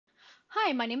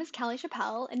Hi, my name is Callie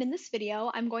Chappelle, and in this video,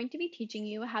 I'm going to be teaching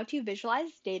you how to visualize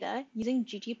data using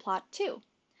ggplot2.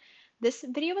 This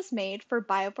video was made for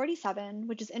Bio 47,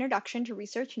 which is Introduction to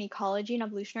Research in Ecology and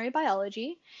Evolutionary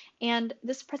Biology, and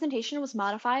this presentation was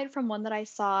modified from one that I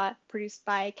saw produced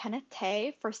by Kenneth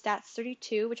Tay for Stats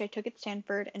 32, which I took at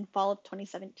Stanford in fall of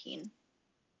 2017.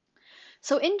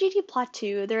 So in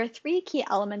ggplot2, there are three key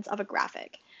elements of a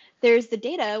graphic. There's the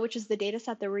data, which is the data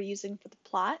set that we're using for the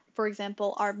plot. For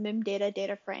example, our MIMData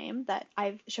data frame that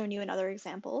I've shown you in other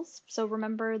examples. So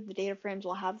remember, the data frames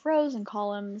will have rows and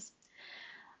columns.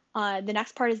 The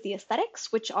next part is the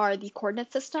aesthetics, which are the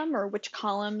coordinate system, or which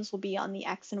columns will be on the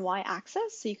x and y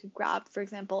axis. So you could grab, for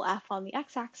example, F on the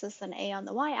x-axis and A on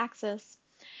the y-axis.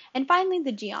 And finally,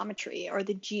 the geometry, or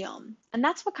the geom, and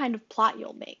that's what kind of plot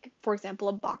you'll make. For example,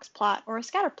 a box plot or a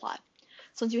scatter plot.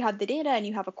 So once you have the data and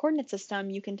you have a coordinate system,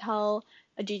 you can tell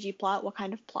a ggplot what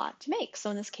kind of plot to make.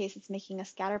 So in this case, it's making a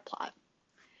scatter plot.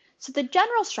 So the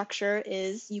general structure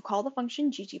is you call the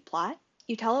function ggplot,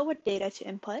 you tell it what data to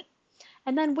input,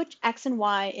 and then which x and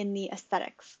y in the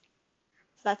aesthetics.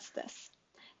 So that's this.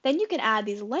 Then you can add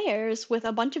these layers with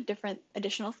a bunch of different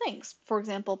additional things. For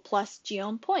example, plus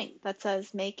geom point that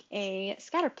says make a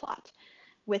scatter plot,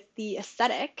 with the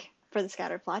aesthetic for the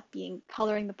scatter plot being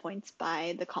coloring the points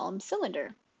by the column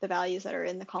cylinder, the values that are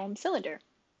in the column cylinder.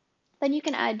 Then you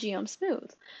can add geom smooth,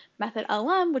 method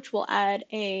LM, which will add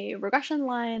a regression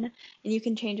line, and you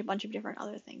can change a bunch of different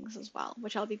other things as well,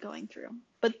 which I'll be going through.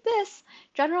 But this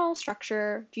general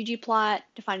structure, ggplot,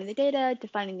 defining the data,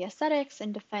 defining the aesthetics,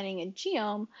 and defining a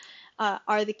geom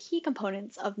are the key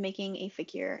components of making a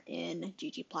figure in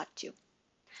ggplot2.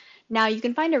 Now you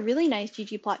can find a really nice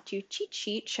ggplot2 cheat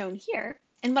sheet shown here.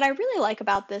 And what I really like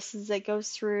about this is it goes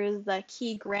through the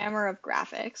key grammar of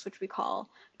graphics, which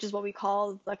is what we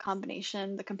call the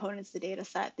combination, the components, the data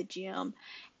set, the geom,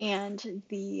 and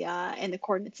the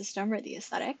coordinate system or the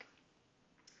aesthetic.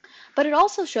 But it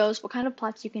also shows what kind of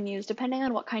plots you can use depending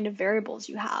on what kind of variables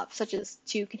you have, such as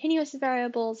two continuous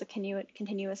variables, a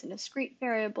continuous and discrete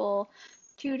variable,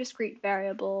 two discrete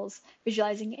variables,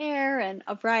 visualizing air, and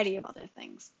a variety of other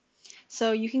things.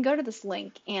 So you can go to this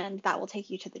link and that will take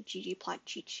you to the ggplot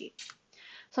cheat sheet.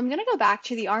 So I'm going to go back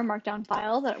to the R Markdown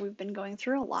file that we've been going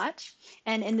through a lot.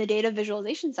 And in the data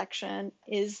visualization section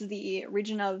is the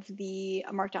region of the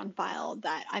Markdown file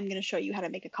that I'm going to show you how to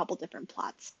make a couple different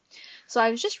plots. So I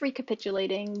was just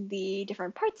recapitulating the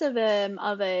different parts of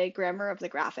a grammar of the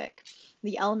graphic,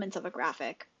 the elements of a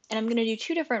graphic. And I'm going to do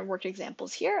two different worked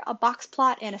examples here, a box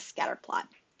plot and a scatter plot.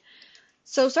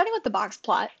 So starting with the box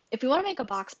plot, if we want to make a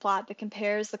box plot that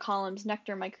compares the columns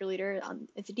nectar microliter,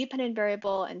 it's a dependent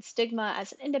variable, and stigma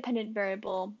as an independent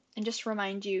variable, and just to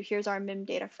remind you, here's our MIM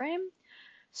data frame.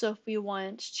 So if we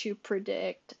want to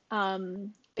predict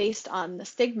based on the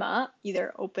stigma,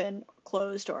 either open,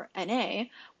 closed, or NA,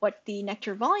 what the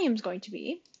nectar volume is going to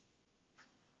be,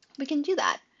 we can do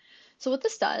that. So what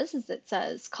this does is it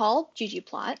says call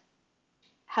ggplot,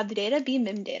 have the data be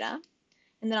MIM data,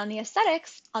 and then on the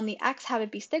aesthetics, on the X have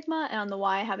it be stigma, and on the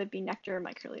Y have it be nectar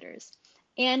microliters.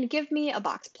 And give me a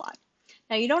box plot.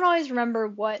 Now you don't always remember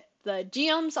what the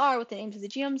geoms are, what the names of the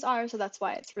geoms are, so that's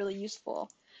why it's really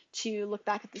useful to look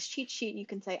back at this cheat sheet and you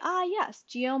can say, ah yes,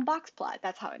 geom box plot,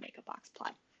 that's how I make a box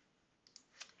plot.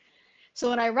 So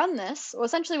when I run this, well,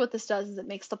 essentially what this does is it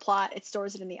makes the plot, it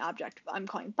stores it in the object I'm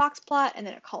calling box plot, and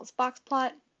then it calls box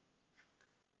plot.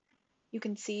 You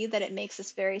can see that it makes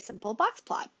this very simple box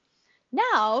plot.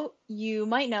 Now, you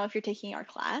might know if you're taking our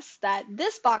class that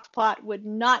this box plot would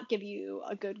not give you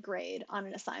a good grade on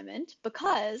an assignment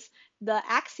because the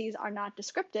axes are not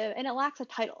descriptive and it lacks a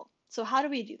title. So how do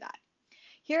we do that?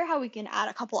 Here are how we can add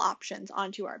a couple options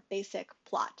onto our basic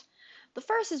plot. The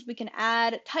first is we can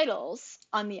add titles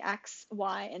on the x,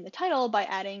 y, and the title by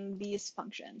adding these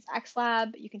functions.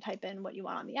 xlab, you can type in what you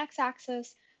want on the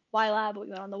x-axis, ylab, what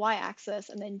you want on the y-axis,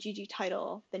 and then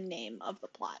ggtitle, the name of the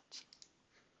plot.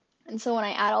 And so when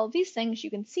I add all of these things,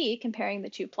 you can see comparing the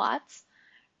two plots.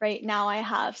 Right now I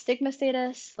have stigma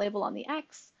status labeled on the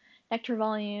X, nectar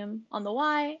volume on the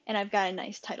Y, and I've got a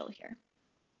nice title here.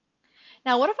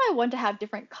 Now what if I want to have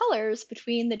different colors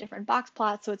between the different box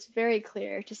plots so it's very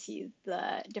clear to see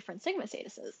the different stigma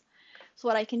statuses? So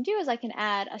what I can do is I can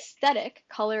add aesthetic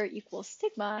color equals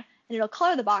stigma, and it'll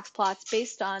color the box plots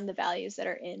based on the values that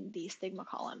are in the stigma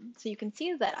column. So you can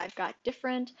see that I've got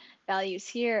different values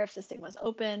here if the stigma is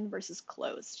open versus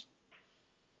closed.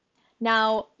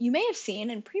 Now, you may have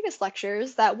seen in previous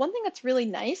lectures that one thing that's really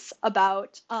nice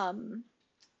about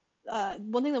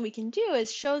one thing that we can do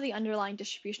is show the underlying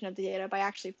distribution of the data by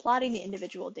actually plotting the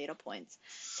individual data points.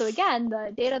 So again,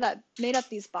 the data that made up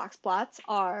these box plots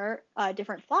are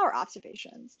different flower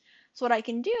observations. So what I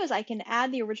can do is I can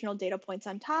add the original data points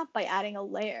on top by adding a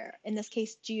layer, in this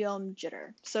case, geom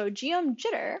jitter. So geom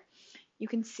jitter, you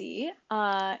can see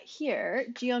here,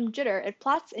 geom jitter, it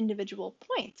plots individual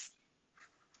points.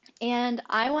 And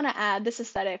I want to add this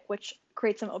aesthetic, which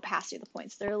creates some opacity of the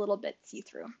points. They're a little bit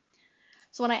see-through.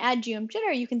 So when I add geom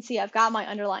jitter, you can see I've got my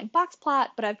underlying box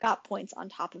plot, but I've got points on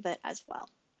top of it as well.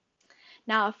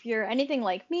 Now, if you're anything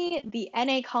like me, the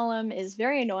NA column is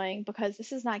very annoying because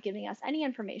this is not giving us any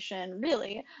information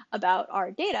really about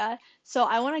our data. So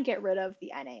I want to get rid of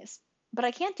the NAs. But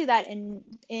I can't do that in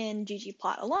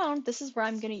ggplot alone. This is where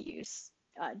I'm going to use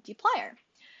dplyr.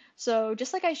 So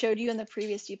just like I showed you in the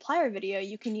previous dplyr video,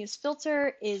 you can use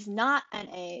filter is not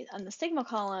NA on the stigma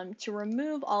column to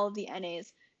remove all of the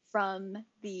NAs from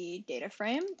the data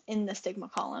frame in the stigma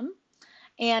column.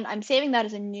 And I'm saving that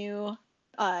as a new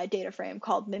data frame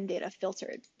called mimdata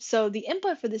filtered. So the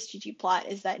input for this ggplot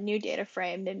is that new data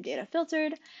frame, mimdata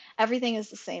filtered. Everything is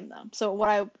the same though. So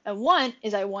what I want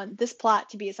is I want this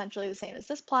plot to be essentially the same as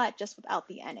this plot, just without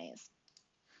the NAs.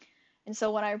 And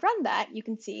so when I run that, you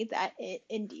can see that it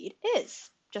indeed is,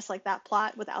 just like that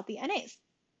plot without the NAs.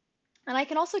 And I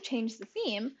can also change the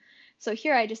theme. So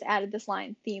here I just added this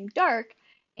line, theme dark,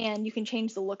 and you can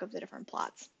change the look of the different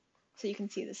plots. So you can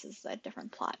see this is a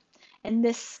different plot. And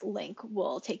this link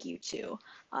will take you to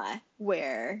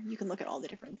where you can look at all the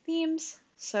different themes.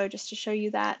 So just to show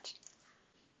you that,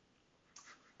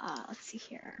 let's see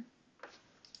here. I'm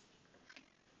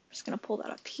just going to pull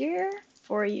that up here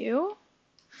for you.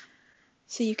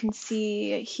 So you can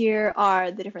see here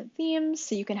are the different themes.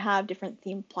 So you can have different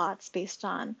theme plots based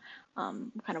on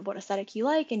kind of what aesthetic you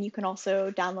like, and you can also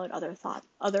download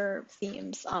other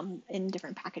themes in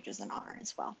different packages in R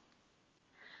as well.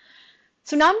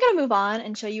 So now I'm going to move on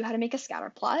and show you how to make a scatter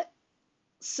plot.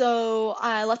 So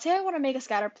let's say I want to make a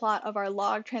scatter plot of our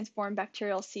log transform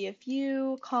bacterial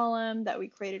CFU column that we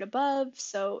created above.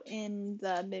 So in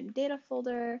the MIM data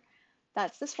folder,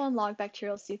 that's this one, log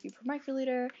bacterial CFU per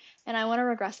microliter, and I want to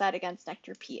regress that against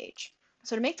nectar pH.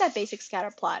 So to make that basic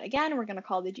scatter plot, again, we're going to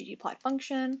call the ggplot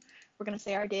function. We're going to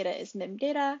say our data is MIM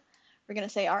data. We're going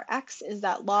to say our x is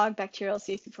that log bacterial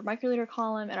CFU per microliter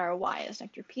column, and our y is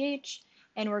nectar pH.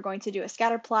 And we're going to do a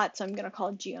scatter plot, so I'm going to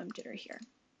call geom jitter here.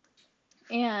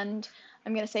 And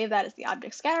I'm going to save that as the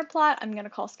object scatter plot. I'm going to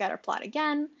call scatter plot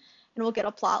again, and we'll get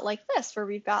a plot like this, where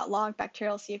we've got log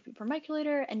bacterial CFU per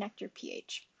microliter and nectar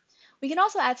pH. We can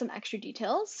also add some extra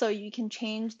details, so you can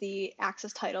change the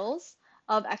axis titles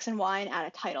of x and y and add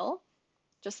a title,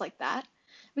 just like that.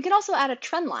 We can also add a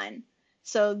trend line.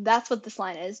 So that's what this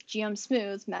line is, geom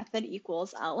smooth method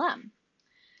equals LM.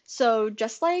 So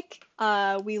just like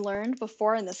we learned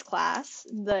before in this class,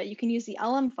 you can use the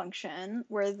LM function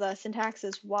where the syntax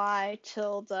is y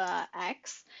tilde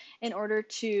x in order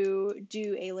to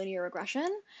do a linear regression.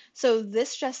 So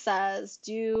this just says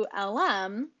do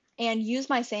LM and use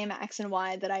my same x and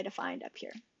y that I defined up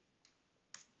here.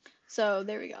 So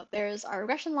there we go. There's our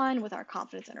regression line with our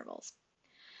confidence intervals.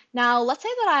 Now let's say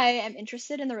that I am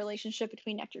interested in the relationship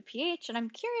between nectar pH and I'm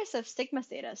curious if stigma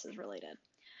status is related.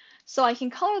 So I can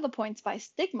color the points by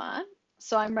stigma.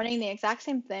 So I'm running the exact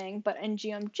same thing, but in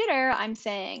geom jitter, I'm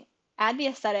saying add the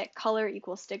aesthetic color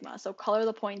equals stigma. So color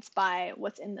the points by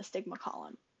what's in the stigma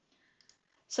column.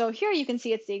 So here you can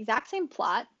see it's the exact same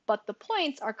plot, but the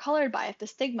points are colored by if the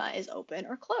stigma is open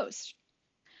or closed.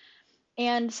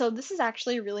 And so this is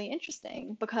actually really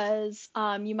interesting because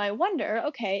you might wonder,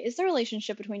 okay, is the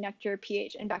relationship between nectar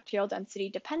pH and bacterial density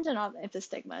dependent on if the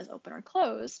stigma is open or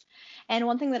closed? And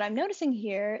one thing that I'm noticing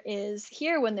here is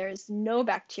here when there's no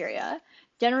bacteria,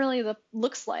 generally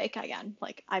looks like, again,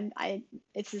 like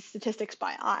it's the statistics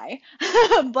by eye,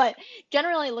 but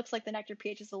generally it looks like the nectar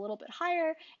pH is a little bit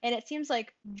higher, and it seems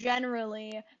like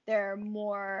generally there are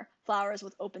more flowers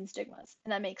with open stigmas.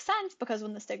 And that makes sense because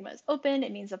when the stigma is open,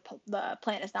 it means the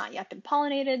plant has not yet been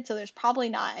pollinated, so there's probably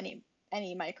not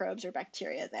any microbes or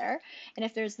bacteria there. And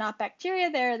if there's not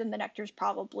bacteria there, then the nectar is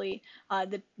probably,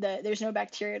 there's no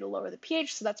bacteria to lower the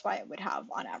pH, so that's why it would have,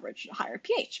 on average, a higher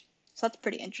pH. So that's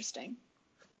pretty interesting.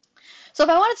 So if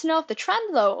I wanted to know if the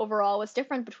trend, though, overall was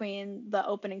different between the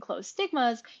open and closed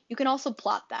stigmas, you can also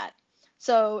plot that.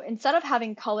 So instead of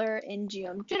having color in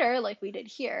geom jitter, like we did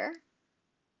here,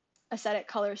 aesthetic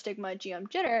color stigma geom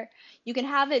jitter, you can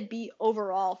have it be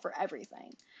overall for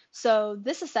everything. So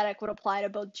this aesthetic would apply to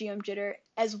both geom jitter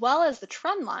as well as the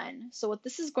trend line. So what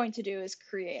this is going to do is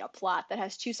create a plot that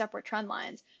has two separate trend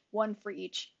lines, one for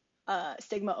each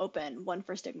stigma open, one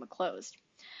for stigma closed.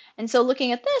 And so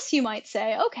looking at this, you might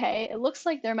say, okay, it looks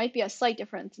like there might be a slight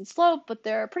difference in slope, but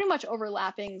they're pretty much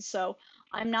overlapping. So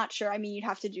I'm not sure. I mean, you'd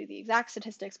have to do the exact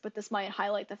statistics, but this might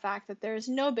highlight the fact that there's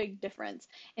no big difference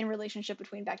in relationship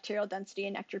between bacterial density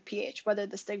and nectar pH, whether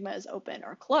the stigma is open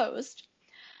or closed.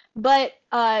 But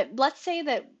let's say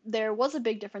that there was a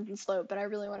big difference in slope, but I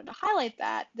really wanted to highlight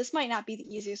that. This might not be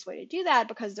the easiest way to do that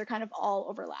because they're kind of all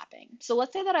overlapping. So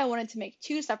let's say that I wanted to make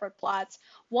two separate plots,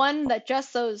 one that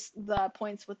just shows the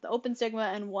points with the open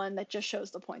stigma and one that just shows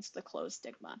the points with the closed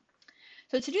stigma.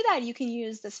 So to do that, you can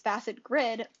use this facet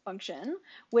grid function,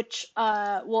 which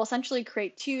will essentially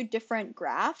create two different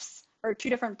graphs or two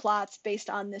different plots based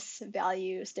on this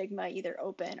value stigma, either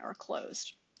open or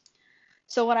closed.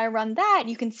 So when I run that,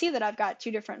 you can see that I've got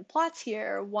two different plots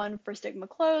here, one for stigma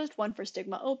closed, one for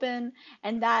stigma open,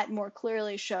 and that more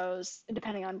clearly shows,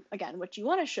 depending on, again, what you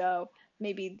want to show,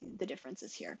 maybe the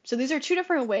differences here. So these are two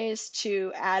different ways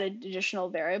to add an additional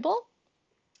variable.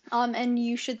 And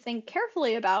you should think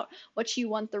carefully about what you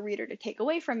want the reader to take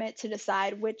away from it to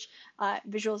decide which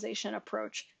visualization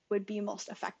approach would be most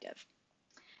effective.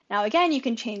 Now, again, you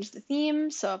can change the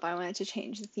theme. So if I wanted to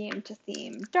change the theme to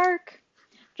theme dark,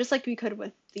 just like we could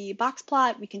with the box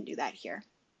plot, we can do that here.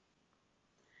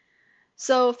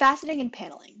 So faceting and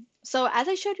paneling. So as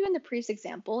I showed you in the previous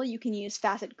example, you can use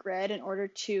facet grid in order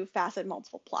to facet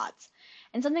multiple plots.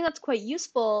 And something that's quite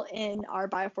useful in our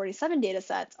Bio47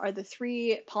 datasets are the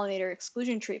 3 pollinator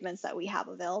exclusion treatments that we have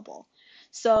available.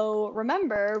 So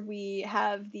remember, we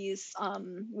have these,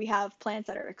 we have plants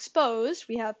that are exposed,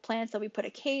 we have plants that we put a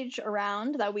cage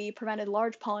around that we prevented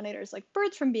large pollinators like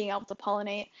birds from being able to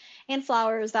pollinate, and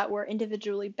flowers that were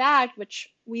individually bagged,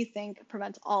 which we think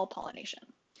prevents all pollination.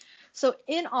 So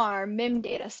in our MIM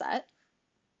dataset,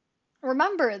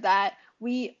 remember that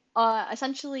we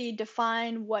essentially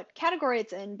define what category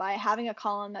it's in by having a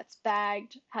column that's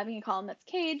bagged, having a column that's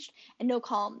caged, and no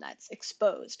column that's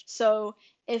exposed. So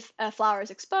if a flower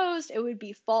is exposed, it would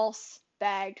be false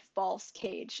bagged, false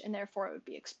caged, and therefore it would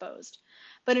be exposed.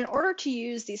 But in order to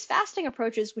use these fasting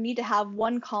approaches, we need to have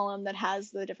one column that has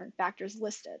the different factors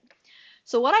listed.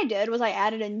 So what I did was I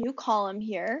added a new column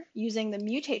here using the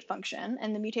mutate function,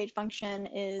 and the mutate function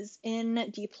is in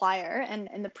dplyr, and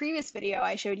in the previous video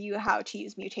I showed you how to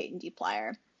use mutate in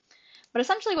dplyr. But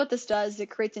essentially what this does is it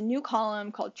creates a new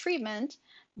column called treatment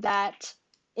that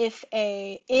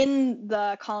in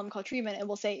the column called treatment, it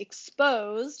will say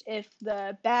exposed if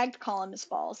the bagged column is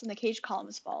false and the caged column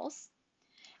is false.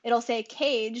 It'll say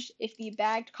caged if the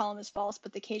bagged column is false,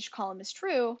 but the caged column is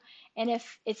true. And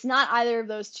if it's not either of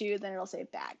those two, then it'll say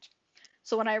bagged.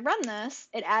 So when I run this,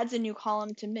 it adds a new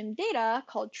column to MIM data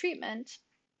called treatment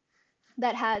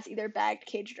that has either bagged,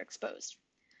 caged, or exposed.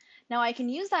 Now I can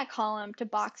use that column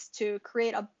to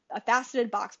create a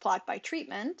faceted box plot by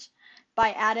treatment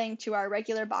by adding to our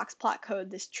regular box plot code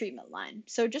this treatment line.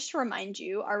 So just to remind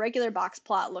you, our regular box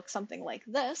plot looks something like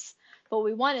this. But what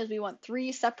we want is we want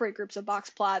 3 separate groups of box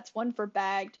plots, one for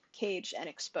bagged, caged, and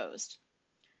exposed.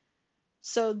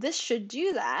 So this should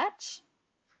do that.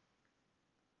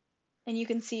 And you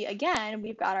can see, again,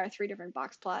 we've got our 3 different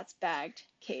box plots, bagged,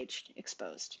 caged,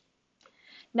 exposed.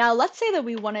 Now let's say that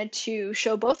we wanted to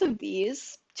show both of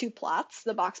these 2 plots,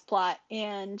 the box plot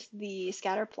and the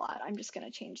scatter plot. I'm just going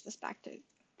to change this back to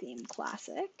theme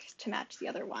classic to match the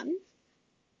other one.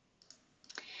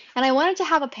 And I wanted to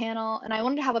have a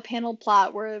panel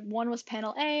plot where one was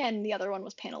panel A and the other one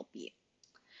was panel B.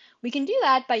 We can do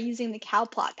that by using the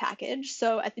cowplot package.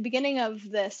 So at the beginning of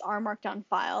this R Markdown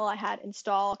file, I had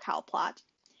install cowplot.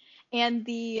 And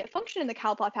the function in the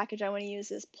cowplot package I want to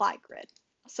use is plot grid.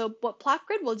 So what plot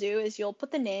grid will do is you'll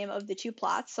put the name of the 2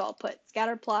 plots. So I'll put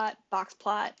scatterplot,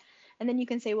 boxplot, and then you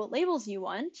can say what labels you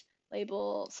want.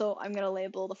 So I'm going to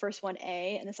label the first one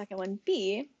A and the second one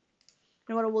B.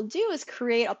 And what it will do is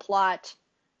create a plot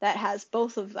that has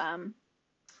both of them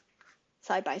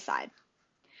side by side.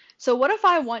 So what if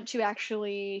I want to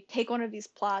actually take one of these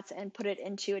plots and put it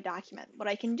into a document? What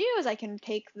I can do is I can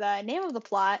take the name of the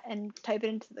plot and type it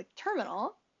into the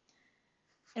terminal.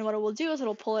 And what it will do is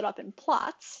it'll pull it up in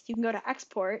plots. You can go to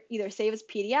export, either save as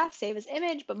PDF, save as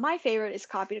image, but my favorite is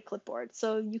copy to clipboard.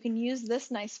 So you can use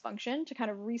this nice function to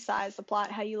kind of resize the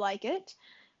plot how you like it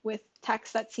with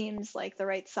text that seems like the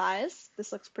right size.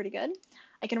 This looks pretty good.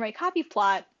 I can write copy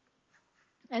plot,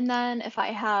 and then if I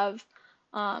have,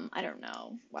 I don't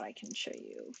know what I can show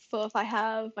you. So if I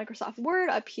have Microsoft Word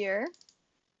up here,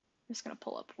 I'm just going to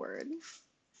pull up Word.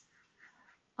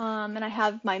 And I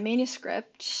have my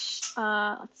manuscript.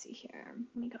 Let's see here.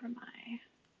 Let me go to my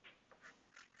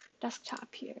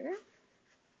desktop here.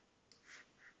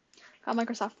 got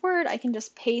Microsoft Word, I can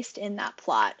just paste in that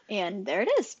plot, and there it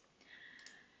is.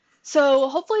 So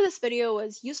hopefully this video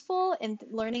was useful in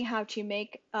learning how to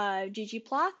make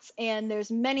ggplots, and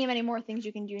there's many, many more things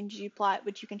you can do in ggplot,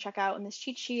 which you can check out in this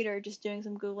cheat sheet or just doing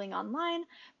some Googling online,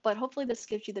 but hopefully this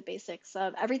gives you the basics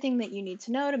of everything that you need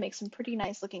to know to make some pretty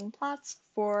nice looking plots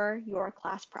for your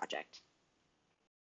class project.